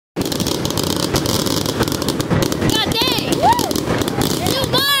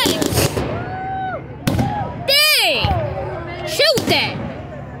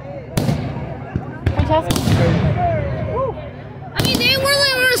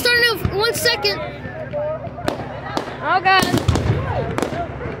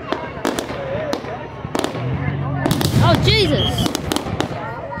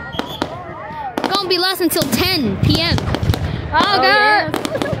last until 10 p.m. Oh, God. Yeah.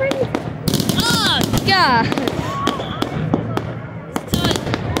 Oh, God.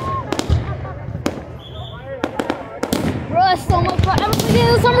 Bro, that's so much fun. Everybody get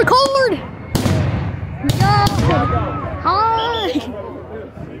this on record. Yo. Hi.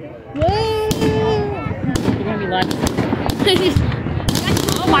 Wait. You're gonna be live.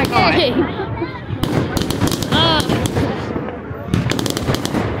 Oh my God.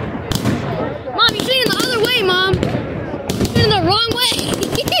 Mom, you're shooting the other way, Mom. You're shooting the wrong way.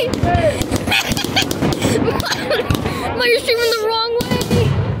 Mom, you're shooting the wrong way.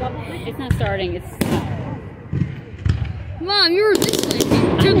 It's not starting. It's. Mom, you were this way.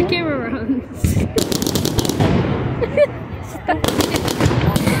 Turn the camera around.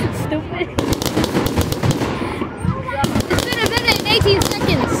 Stupid. It's been a minute and 18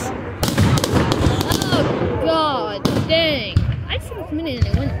 seconds. Oh, God. Dang. I said it's a minute and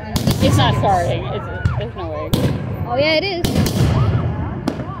it went. It's not starting. There's no way. Oh, yeah, it is.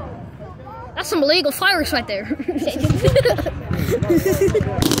 That's some illegal fireworks right there.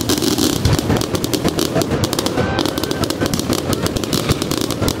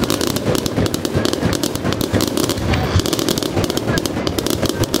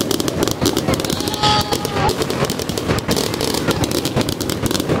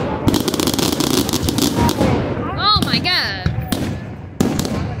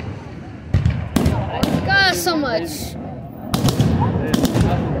 So much.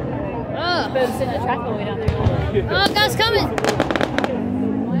 Oh, God's coming.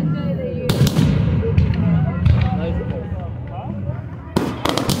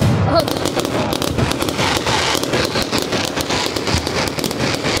 Oh.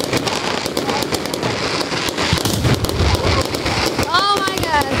 Oh my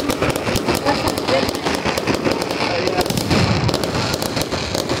God.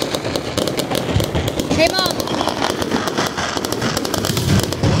 Hey, Mom.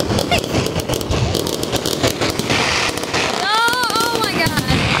 Oh my God.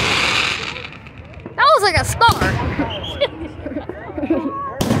 That was like a star.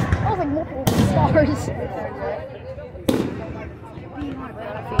 That was like multiple stars.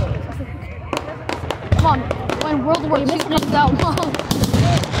 Come on, when World War II comes out, Mom.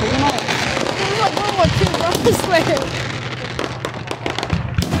 It's like World War II, bro, I swear.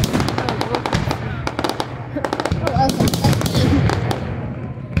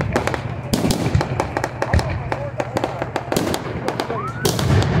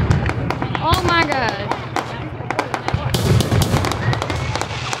 Oh my God.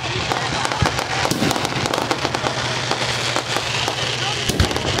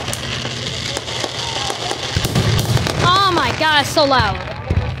 Oh my God, it's so loud.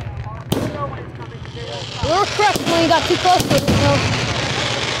 You were correct when you got too close to it, so.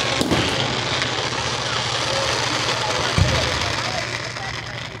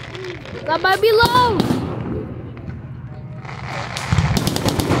 That might be low.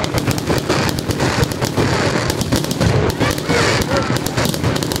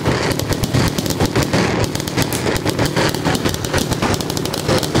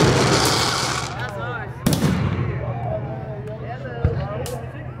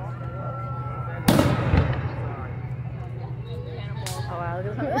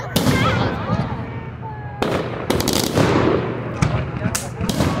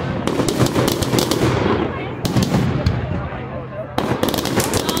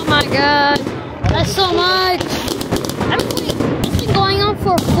 Oh my God, that's so much. It's been going on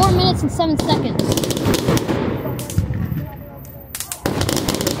for 4 minutes and 7 seconds.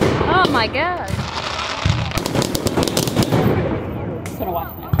 Oh my God. I'm just gonna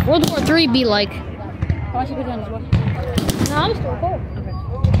watch now. World War III be like. Why don't you put it on as well? No, I'm still recording. Okay.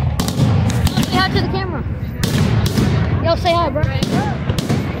 Say hi to the camera. Yo, say hi, bro.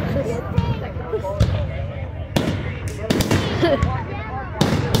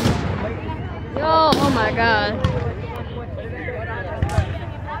 Yo, oh my God.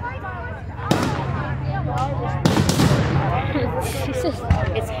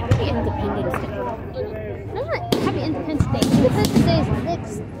 It's Happy Independence Day. No, not Happy Independence Day. Independence Day is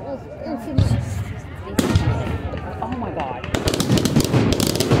next. Oh my God.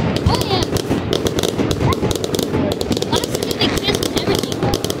 Oh yeah. Last year they canceled everything.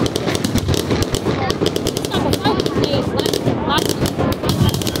 It's not the Fireworks Day. It's last year.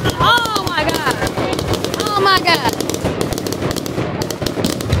 Oh my God. Oh my God.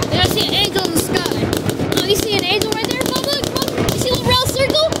 Did I see an angel in the sky? Oh, you see an angel right there? Mom, look. You see a little round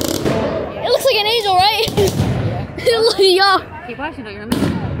circle? It looks like an angel, right? Yo. Keep watching, don't you remember?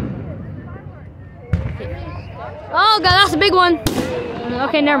 Oh God, that's a big one.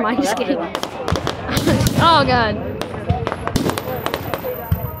 Okay, never mind. Just kidding. Oh god.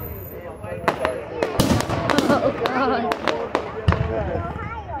 Oh god.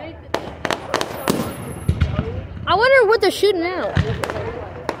 I wonder what they're shooting at.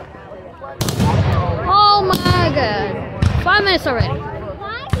 Oh my god. 5 minutes already.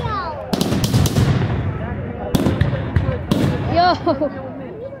 Yo.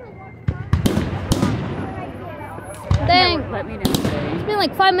 Dang. Let me know. It's been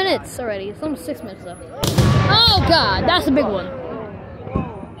like 5 minutes already. It's almost 6 minutes though. Oh god, that's a big one.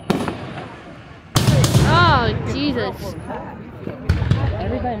 Oh Jesus.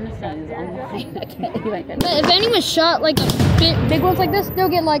 Everybody in the sun is online. I can't do like that. But if anyone shot like big ones like this, they'll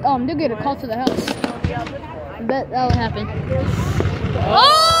get like they'll get a call to the house. I bet that would happen.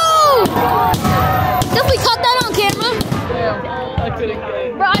 Oh! Definitely caught that on camera. Yeah, I couldn't get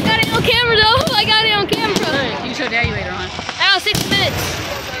it. Bro, I got it on camera though. I got it on camera. You can show Daddy later on. Ow, 6 minutes.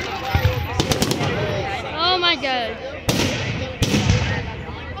 Oh my god.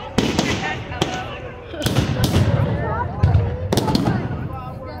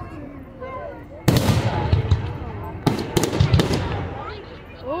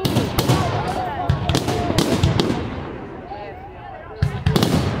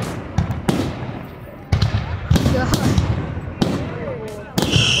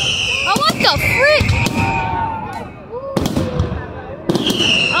 The frick?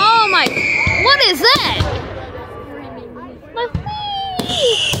 Oh my, what is that?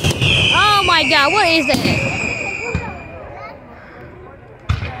 Oh my god, what is that?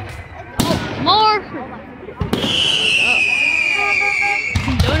 Oh, more? Oh.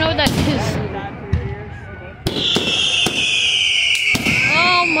 Don't know what that is.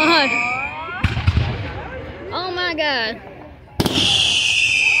 Oh my. Oh my god.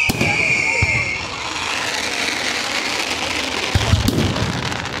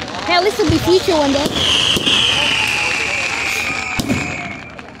 Hey, at least it'll be future one day.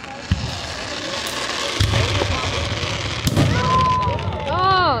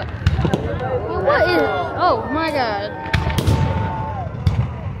 Oh, what is? Oh my god!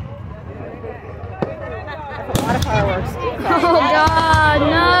 That's a lot of fireworks. Oh god,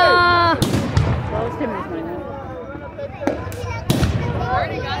 no! Well, it's 10 minutes right now.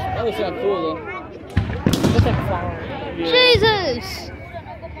 That looks kind of cool though. Looks like a flower. Yeah. Jesus!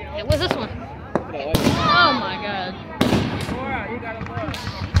 Hey, what's this one? Oh my god!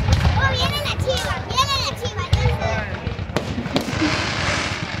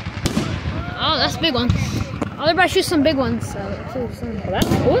 Oh, that's a big one. Oh, everybody shoot some big ones. That's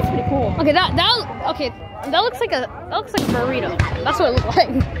pretty cool. Okay, that looks like a burrito. That's what it looks like.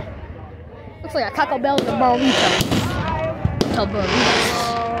 Looks like a Taco Bell with a burrito. It's a burrito.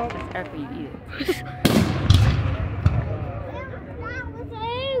 After you eat it.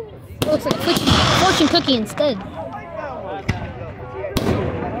 It looks like a fortune cookie instead.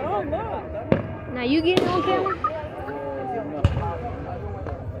 Now you getting on camera?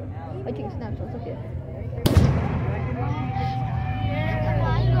 I take snapshots. Okay.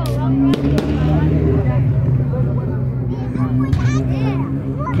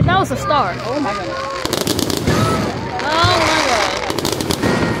 That was a star. Oh my god. Oh my god.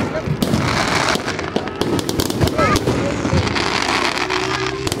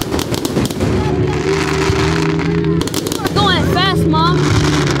 We're going fast, Mom.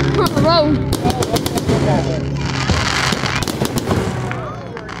 We're on the road.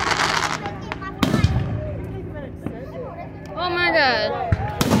 Oh my god.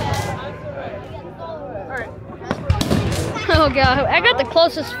 Oh god, I got the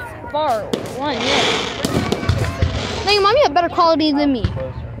closest far one yet. Dang, Mom, you have better quality than me.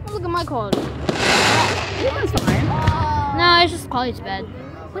 Look at my quality. This one's fine. No, it's just quality's bad.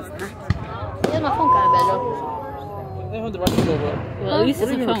 What's that? Yeah, my phone kind of bad though. They have the right to go, bro. Well, at least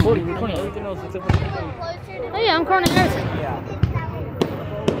it's a phone. Recording everything else except for the phone. Oh yeah, I'm recording everything.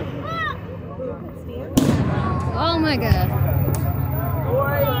 Oh my god.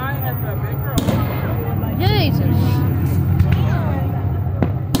 Jesus.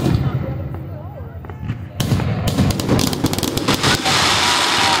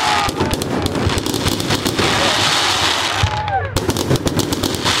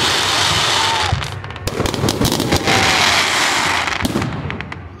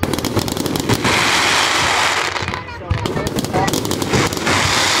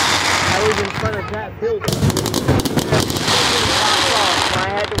 I was in front of that building. I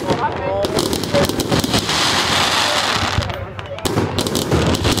had to walk all the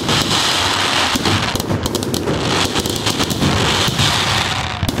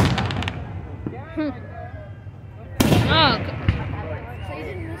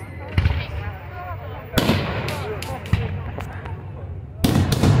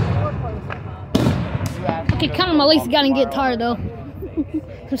Okay, kind of my legs gotta get tired though.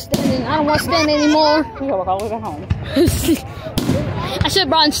 I'm standing. I don't want to stand anymore. We gotta walk all the way back home. I should have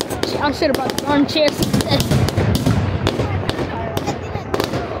brought the armchairs instead.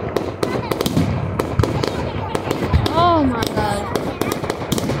 Oh my god.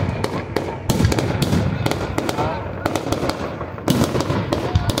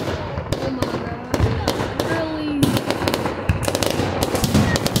 Oh my god. Really?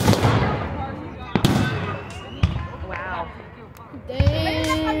 Wow.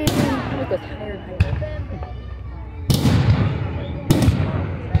 Dang. Look at tired.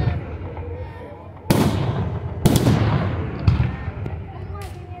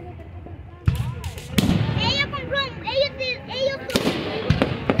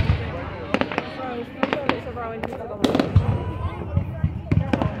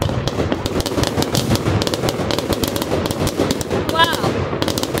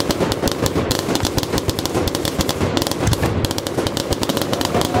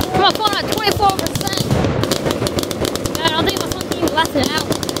 My phone at 24%. God, I don't think my phone can even last an hour.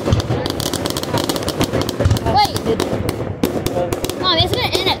 Wait. Mom, isn't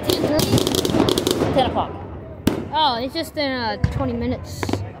it in at 10:30? 10 o'clock. Oh, it's just in 20 minutes.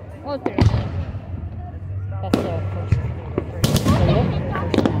 Oh, 30 minutes. That's the first.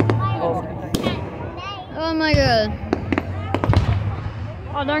 Oh my god.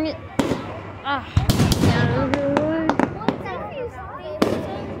 Oh, darn it. Ah.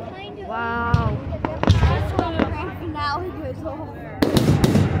 Wow.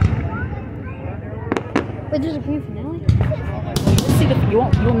 Wait, there's a grand finale? See you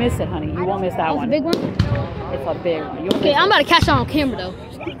won't miss it, honey. You won't miss that Oh, one. it's a big one? It's a big one. You won't Okay, miss I'm it. about to catch it on camera though.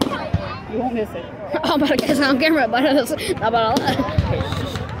 You won't miss it. I'm about to catch it on camera, but that's not about all that.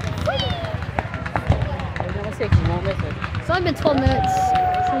 You won't miss it. It's only been 12 minutes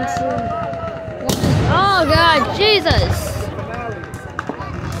since. Oh god, Jesus!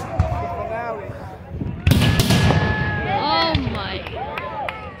 Oh my!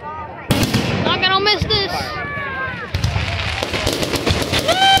 Not gonna miss this.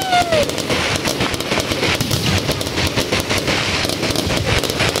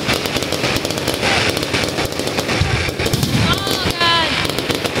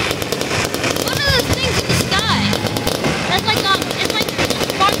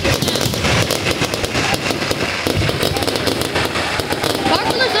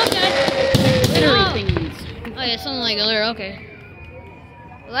 Something like glitter, okay.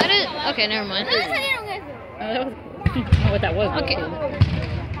 Was that it? Okay, never mind. That was, I don't know what that was. Okay.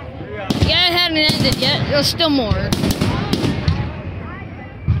 Yeah, it hadn't ended yet. There's still more. Oh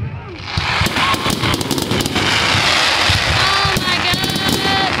my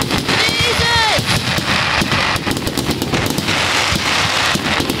god! Jesus!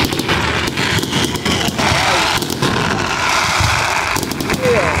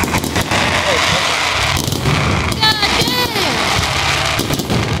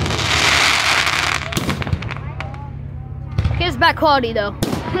 It's bad quality though.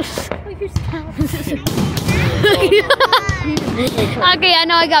 Okay, I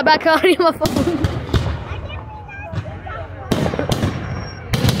know I got bad quality on my phone.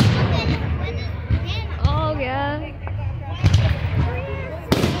 Oh yeah.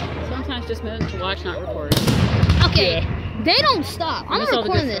 Sometimes just meant to watch, not record. Okay, Yeah. they don't stop. I'm Miss all the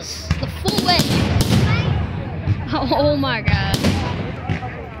recording good this the full way. Oh my god.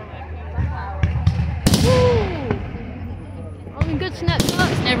 Woo. Good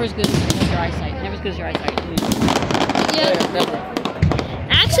snapshots. Never as good as your eyesight. Never as good as your eyesight. Yeah. Never.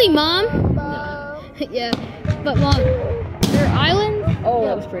 Actually, Mom. Yeah. But Mom, their island. Oh,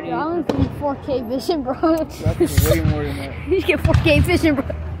 that was pretty. Their island can 4K vision, bro. That's way more than that. You get 4K vision, bro.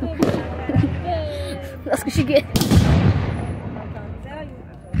 That's what you get.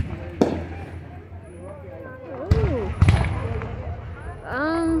 Ooh.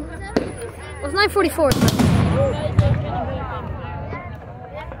 It was 9:44.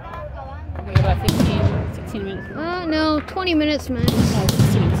 About 15, 16 minutes. No, 20 minutes, man. No,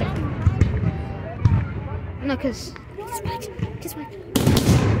 16, 16. No, cause kiss my.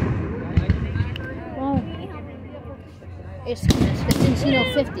 Oh. It's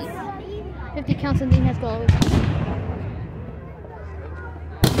 50. 50 counts and then has goals.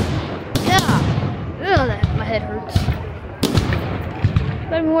 Yeah. Ugh, my head hurts.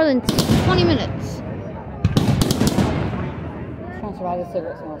 Better more than 20 minutes. Trying to survive the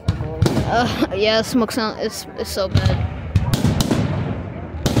cigarette smell. Yeah, the smoke sound is so bad.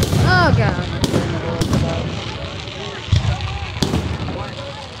 Oh god.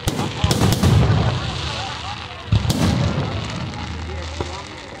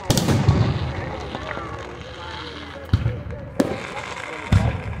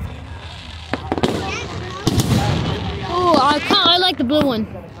 blue one.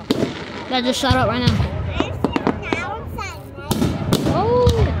 That just shot up right now. Oh!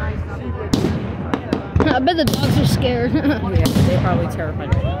 I bet the dogs are scared. Yeah, they're probably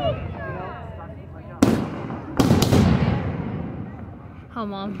terrified right now. Oh,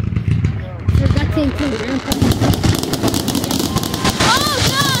 Mom. There's that thing too. Oh,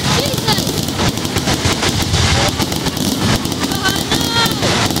 God! Jesus! Oh, no!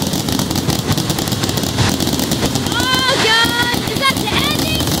 Oh, God! Is that the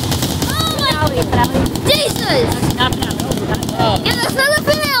ending? Oh, my... Jesus! Not now. Yeah, that's not the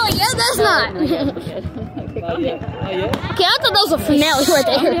finale. Yeah, that's not. Okay, I thought that was a finale right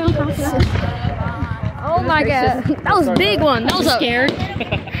there. Oh my God, that was a big one. That was scared.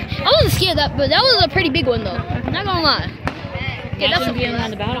 I wasn't scared but that was a pretty big one though. Not gonna lie. Yeah, that's being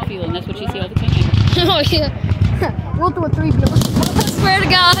on the battlefield, and that's what you see all the time. Oh yeah. Roll through a 3 I swear to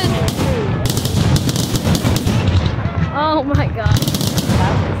God. Oh my God.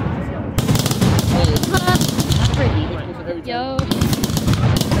 Yo.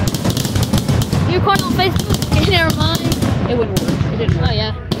 You recording on Facebook? Okay, never mind. It wouldn't work. It didn't work. Oh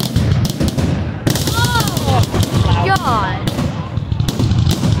yeah. Oh God.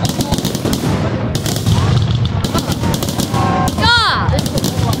 God.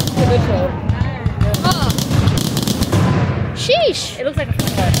 Oh. Sheesh. It looks like a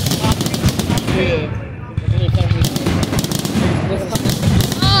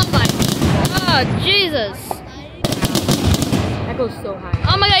Oh my God, Jesus. That goes so high.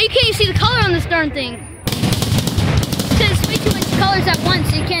 Oh my God, you can't even see the color on this darn thing. It's way too much colors at once,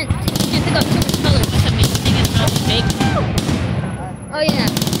 so you can't pick up too much colors. Oh yeah.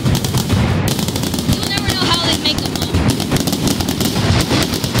 You'll never know how they make them.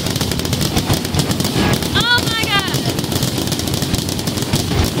 Oh my God.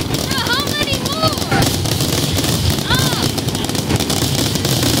 How many more? Oh.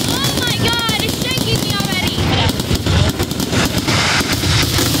 Oh my God, it's shaking me already.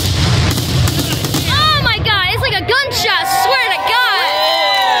 Oh my God, it's like a gunshot, swear to God.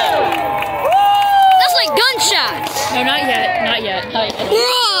 That's like gunshots. No, not yet. Not yet. Not yet.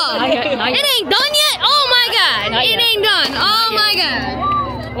 Bruh. Not yet. Not It yet. ain't done yet? Oh my God. Not It yet. ain't done. Oh my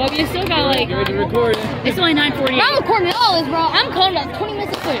God. Well, you still got like. Get ready to record. It's only 9:48. I'm recording all this, bro. I'm calling about 20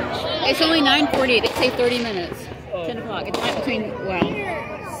 minutes of footage. It's only 9:48. They say 30 minutes. 10 o'clock. It's not between. Well.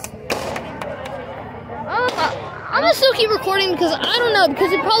 I'm gonna still keep recording because I don't know,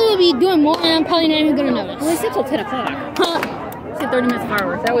 because it probably will be doing more and I'm probably not even gonna notice. Well, they said till 10 o'clock. Huh. They said 30 minutes of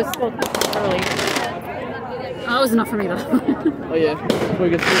fireworks. That was still early. Oh, that was enough for me though. Oh yeah. Before we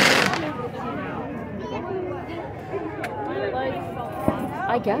get started.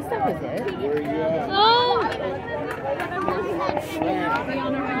 I guess that was it. Where you at? Oh.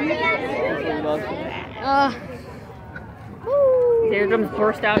 The eardrums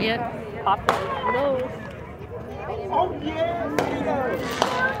burst out yet? Popped. No.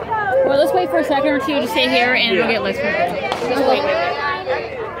 Well, let's wait for a second or two to stay here and we'll get lists from them. Just wait.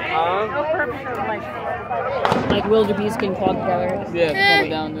 Like wildebeest getting clogged together. Yeah, calm it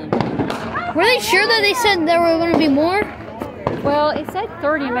down then. Were they sure that they said there were gonna be more? Well, it said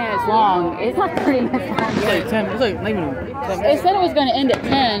 30 minutes long. It's not 30 minutes long. It's like 10. It's like not even 10 It minutes. said it was going to end at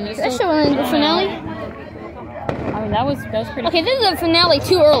 10. It's That still- should end the finale. I mean, that was pretty. Okay, this is the finale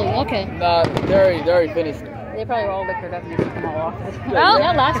too early. Okay. Nah, they already finished. They probably were all liquored up and they took them all off. Well-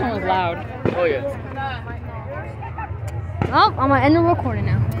 That last one was loud. Oh yeah. Oh, I'm gonna end the recording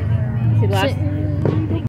now. See, the last,